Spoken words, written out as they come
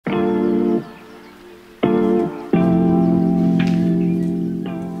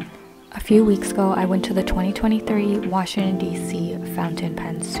few weeks ago, I went to the 2023 Washington, D.C. Fountain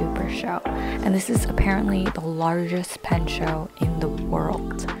Pen Supershow, and this is apparently the largest pen show in the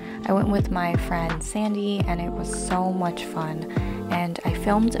world. I went with my friend Sandy, and it was so much fun, and I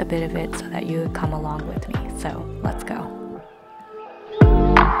filmed a bit of it so that you would come along with me, so let's go.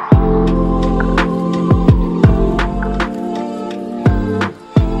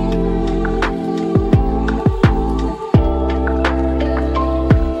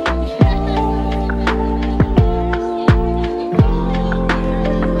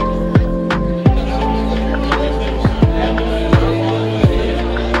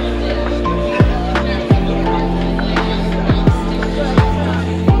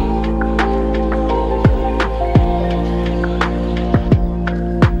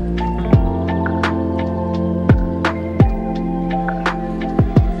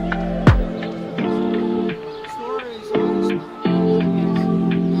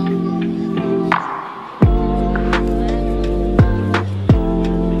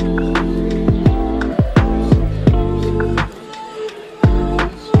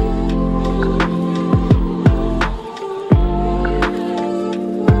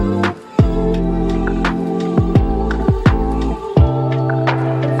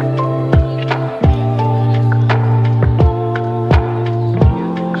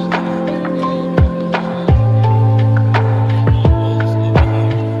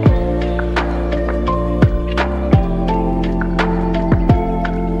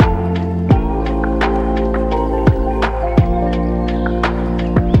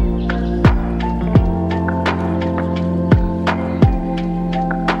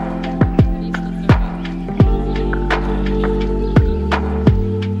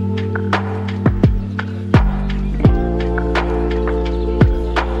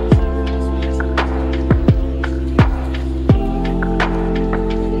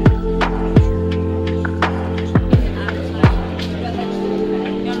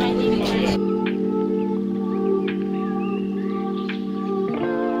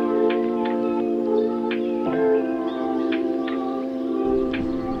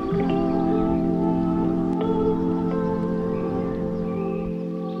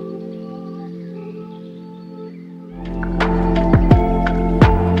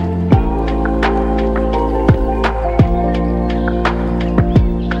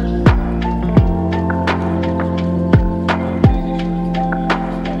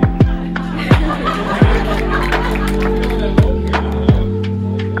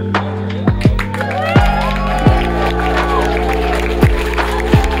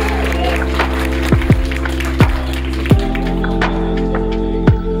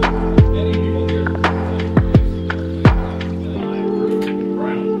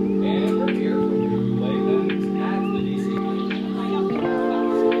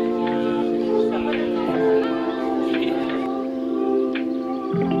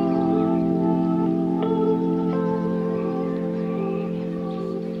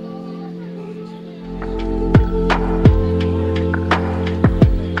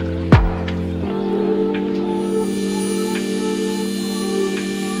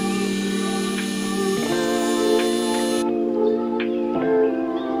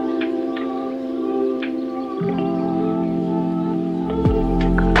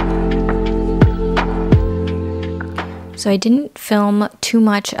 So I didn't film too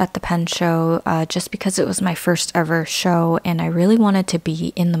much at the pen show just because it was my first ever show, and I really wanted to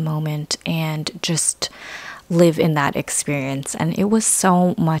be in the moment and just live in that experience, and it was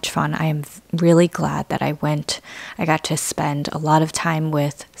so much fun. I am really glad that I went. I got to spend a lot of time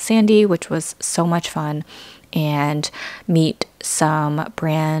with Sandy, which was so much fun, and meet some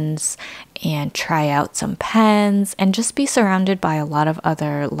brands and try out some pens and just be surrounded by a lot of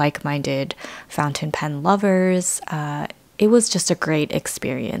other like-minded fountain pen lovers. It was just a great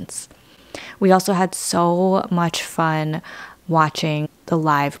experience. We also had so much fun watching the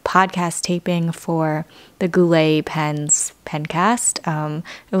live podcast taping for the Goulet Pens Pencast.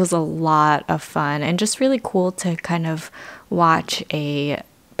 It was a lot of fun and just really cool to kind of watch a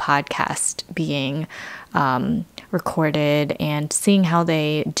podcast being recorded and seeing how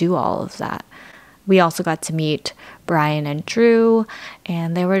they do all of that. We also got to meet Brian and Drew,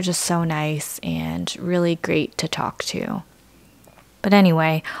 and they were just so nice and really great to talk to. But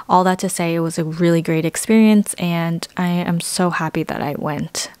anyway, all that to say, it was a really great experience, and I am so happy that I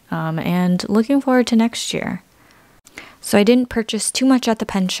went, and looking forward to next year. So I didn't purchase too much at the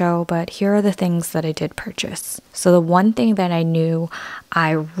pen show, but here are the things that I did purchase. So the one thing that I knew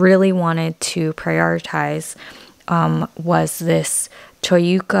I really wanted to prioritize was this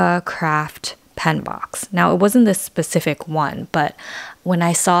Toyuka Craft pen box. Now, it wasn't this specific one, but when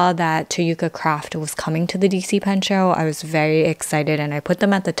I saw that Toyuka Craft was coming to the DC Pen Show, I was very excited and I put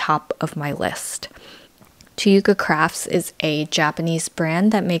them at the top of my list. Toyuka Crafts is a Japanese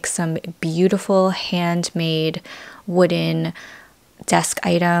brand that makes some beautiful handmade wooden desk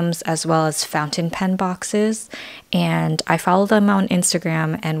items as well as fountain pen boxes, and I followed them on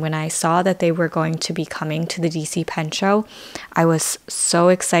Instagram, and when I saw that they were going to be coming to the DC Pen Show, I was so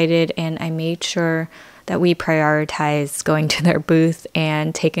excited, and I made sure that we prioritized going to their booth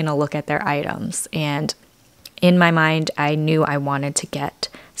and taking a look at their items. And in my mind, I knew I wanted to get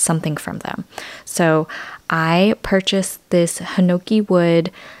something from them. So I purchased this Hinoki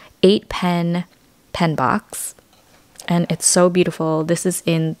wood 8-pen pen box, and it's so beautiful. This is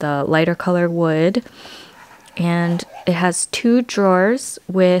in the lighter color wood, and it has 2 drawers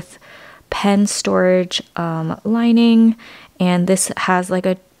with pen storage lining, and this has like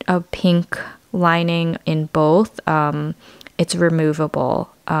a pink lining in both. It's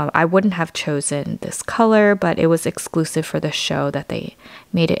removable. I wouldn't have chosen this color, but it was exclusive for the show that they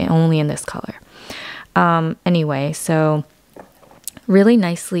made it only in this color. Anyway, so really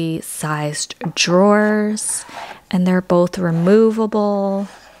nicely sized drawers, and they're both removable.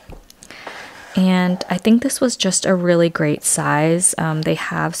 And I think this was just a really great size. They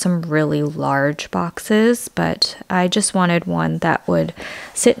have some really large boxes, but I just wanted one that would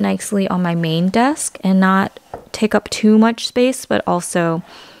sit nicely on my main desk and not take up too much space, but also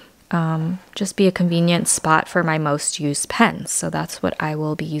just be a convenient spot for my most used pens. So that's what I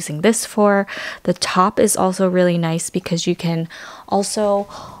will be using this for. The top is also really nice because you can also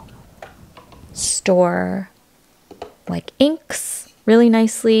store like inks really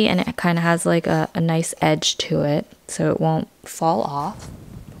nicely, and it kind of has like a nice edge to it so it won't fall off.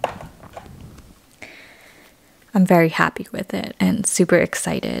 I'm very happy with it and super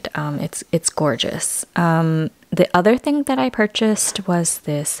excited. It's gorgeous. The other thing that I purchased was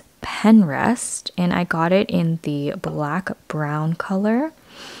this pen rest, and I got it in the black brown color,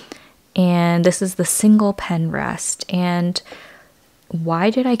 and this is the single pen rest. And why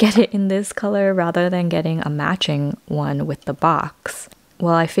did I get it in this color rather than getting a matching one with the box?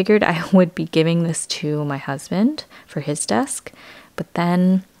 Well, I figured I would be giving this to my husband for his desk, but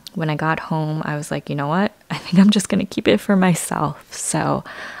then when I got home, I was like, you know what? I think I'm just going to keep it for myself. So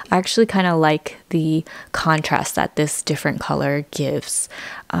I actually kind of like the contrast that this different color gives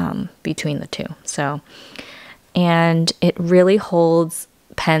between the two. So, and it really holds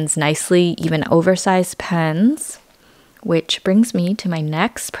pens nicely, even oversized pens, which brings me to my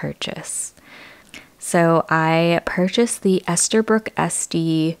next purchase. So I purchased the Esterbrook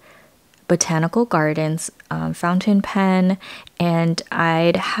SD Botanical Gardens fountain pen, and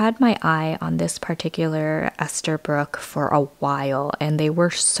I'd had my eye on this particular Esterbrook for a while, and they were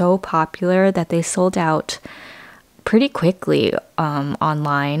so popular that they sold out pretty quickly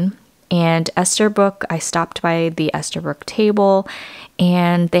online. And Esterbrook, I stopped by the Esterbrook table,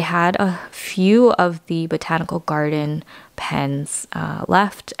 and they had a few of the Botanical Garden pens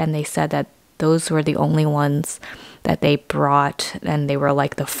left, and they said that those were the only ones that they brought, and they were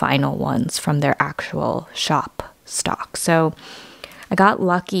like the final ones from their actual shop stock. So I got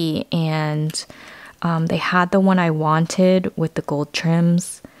lucky, and they had the one I wanted with the gold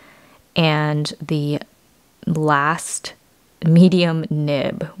trims and the last medium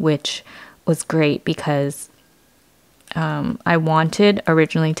nib, which was great because I wanted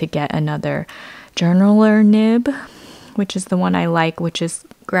originally to get another journaler nib, which is the one I like, which is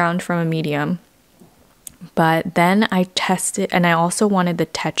ground from a medium. But then I tested, and I also wanted the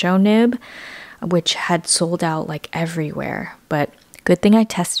Techo nib, which had sold out like everywhere. But good thing I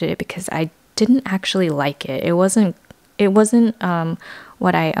tested it because I didn't actually like it. It wasn't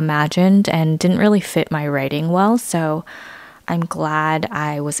what I imagined and didn't really fit my writing well. So I'm glad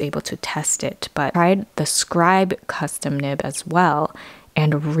I was able to test it. But I tried the Scribe custom nib as well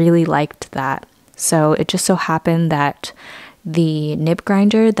and really liked that. So it just so happened that the nib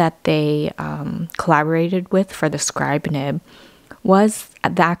grinder that they collaborated with for the Scribe nib was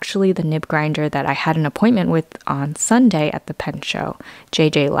actually the nib grinder that I had an appointment with on Sunday at the pen show,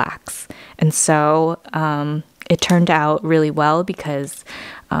 JJ Lax. And so it turned out really well because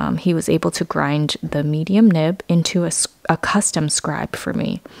he was able to grind the medium nib into a custom Scribe for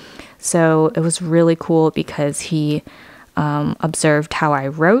me. So it was really cool because he observed how I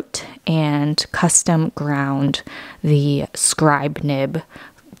wrote and custom ground the Scribe nib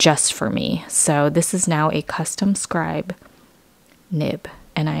just for me. So this is now a custom Scribe nib,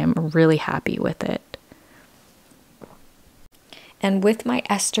 and I am really happy with it. And with my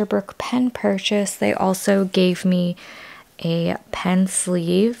Esterbrook pen purchase, they also gave me a pen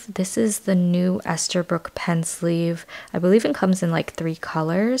sleeve. This is the new Esterbrook pen sleeve. I believe it comes in like 3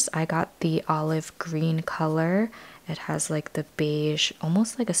 colors. I got the olive green color. It has like the beige,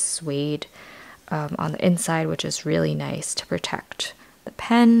 almost like a suede on the inside, which is really nice to protect the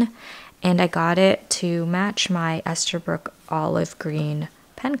pen. And I got it to match my Esterbrook olive green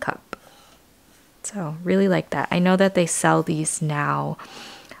pen cup. So really like that. I know that they sell these now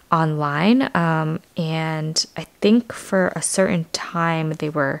online, and I think for a certain time they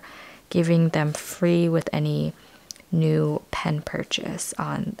were giving them free with any new pen purchase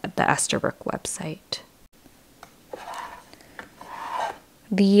on the Esterbrook website.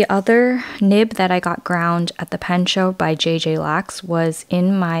 The other nib that I got ground at the pen show by JJ Lax was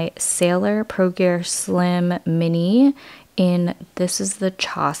in my Sailor Pro Gear Slim Mini. This is the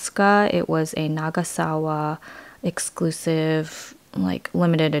Chaska. It was a Nagasawa exclusive, like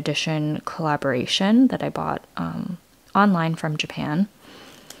limited edition collaboration that I bought online from Japan.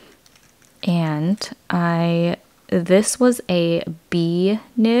 And this was a B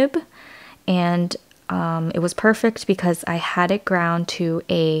nib, and it was perfect because I had it ground to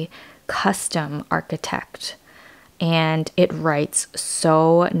a custom architect, and it writes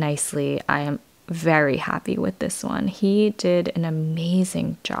so nicely. I am very happy with this one. He did an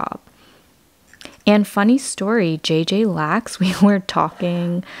amazing job. And funny story, JJ Lax, we were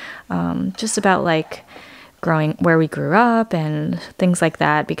talking just about like where we grew up and things like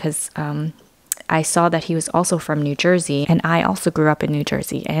that, because I saw that he was also from New Jersey, and I also grew up in New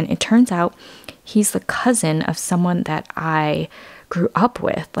Jersey. And it turns out he's the cousin of someone that I grew up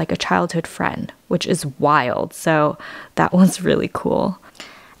with, like a childhood friend, which is wild. So that was really cool.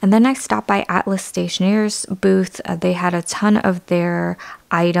 And then I stopped by Atlas Stationer's booth. They had a ton of their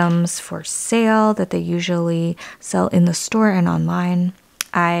items for sale that they usually sell in the store and online.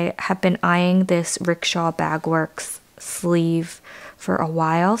 I have been eyeing this Rickshaw Bagworks sleeve for a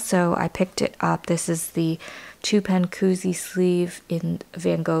while, so I picked it up. This is the 2-pen koozie sleeve in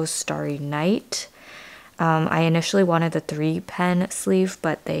Van Gogh's Starry Night. I initially wanted the 3-pen sleeve,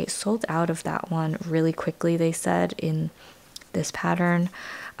 but they sold out of that one really quickly, they said, in this pattern.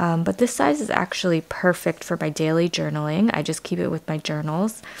 But this size is actually perfect for my daily journaling. I just keep it with my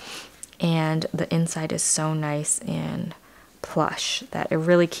journals, and the inside is so nice and plush that it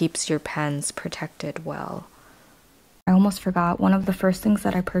really keeps your pens protected well. I almost forgot, one of the first things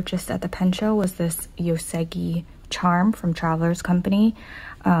that I purchased at the pen show was this Yosegi charm from Traveler's Company.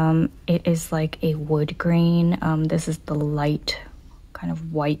 It is like a wood grain. This is the light kind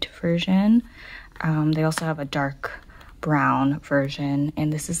of white version. They also have a dark brown version,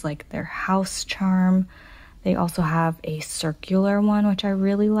 and this is like their house charm. They also have a circular one, which I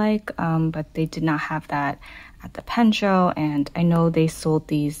really like, but they did not have that at the pen show, and I know they sold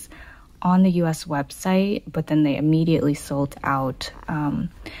these on the US website, but then they immediately sold out.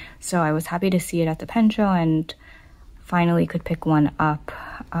 So I was happy to see it at the pen show and finally could pick one up.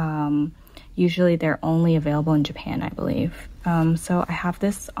 Usually they're only available in Japan, I believe. So I have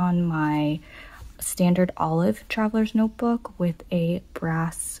this on my standard olive traveler's notebook with a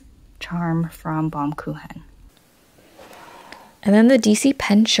brass charm from Baumkuchen. And then the DC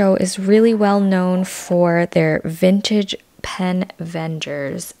Pen Show is really well known for their vintage pen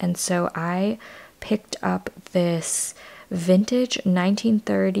vendors, and so I picked up this vintage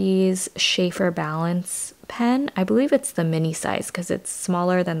 1930s Schaefer Balance pen. I believe it's the mini size because it's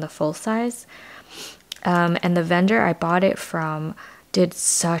smaller than the full size, and the vendor I bought it from did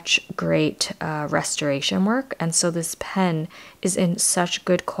such great restoration work, and so this pen is in such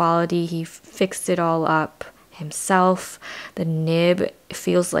good quality. He fixed it all up himself. The nib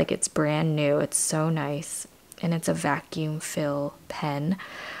feels like it's brand new. It's so nice, and it's a vacuum fill pen.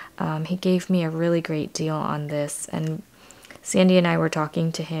 He gave me a really great deal on this, and Sandy and I were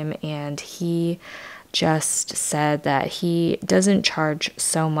talking to him, and he just said that he doesn't charge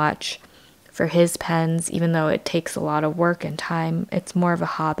so much for his pens, even though it takes a lot of work and time. It's more of a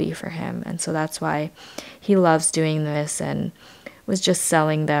hobby for him, and so that's why he loves doing this and was just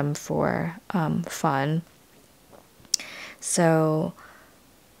selling them for fun. So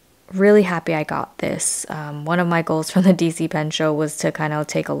really happy I got this. One of my goals from the DC Pen Show was to kind of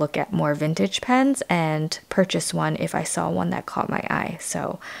take a look at more vintage pens and purchase one if I saw one that caught my eye.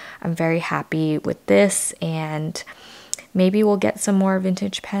 So I'm very happy with this, and maybe we'll get some more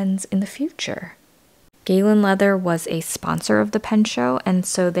vintage pens in the future. Galen Leather was a sponsor of the pen show, and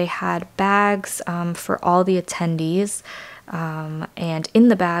so they had bags for all the attendees, and in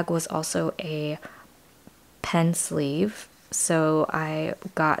the bag was also a pen sleeve. So I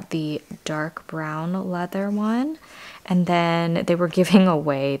got the dark brown leather one, and then they were giving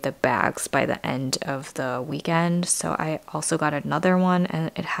away the bags by the end of the weekend. So I also got another one,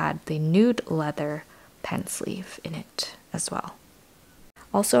 and it had the nude leather pen sleeve in it as well.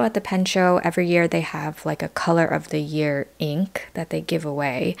 Also at the pen show, every year they have like a color of the year ink that they give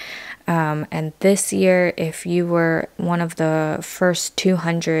away. And this year, if you were one of the first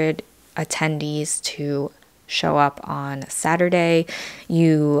 200 attendees to show up on Saturday,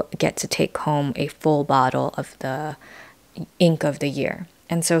 you get to take home a full bottle of the ink of the year.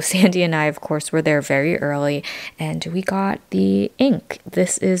 And so Sandy and I, of course, were there very early, and we got the ink.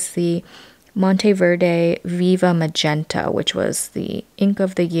 This is the Monteverde Viva Magenta, which was the ink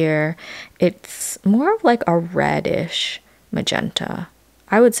of the year. It's more of like a reddish magenta.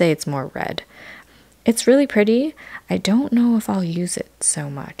 I would say it's more red. It's really pretty. I don't know if I'll use it so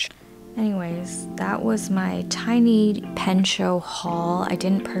much. Anyways, that was my tiny pen show haul. I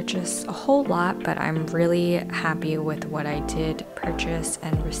didn't purchase a whole lot, but I'm really happy with what I did purchase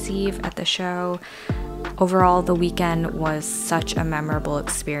and receive at the show. Overall, the weekend was such a memorable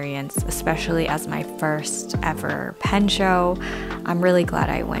experience, especially as my first ever pen show. I'm really glad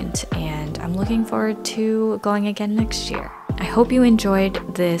I went, and I'm looking forward to going again next year. I hope you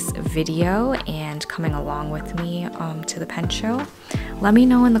enjoyed this video and coming along with me to the pen show. Let me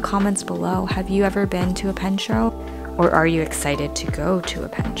know in the comments below, have you ever been to a pen show? Or are you excited to go to a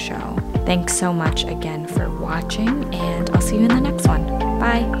pen show? Thanks so much again for watching, and I'll see you in the next one.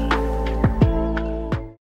 Bye!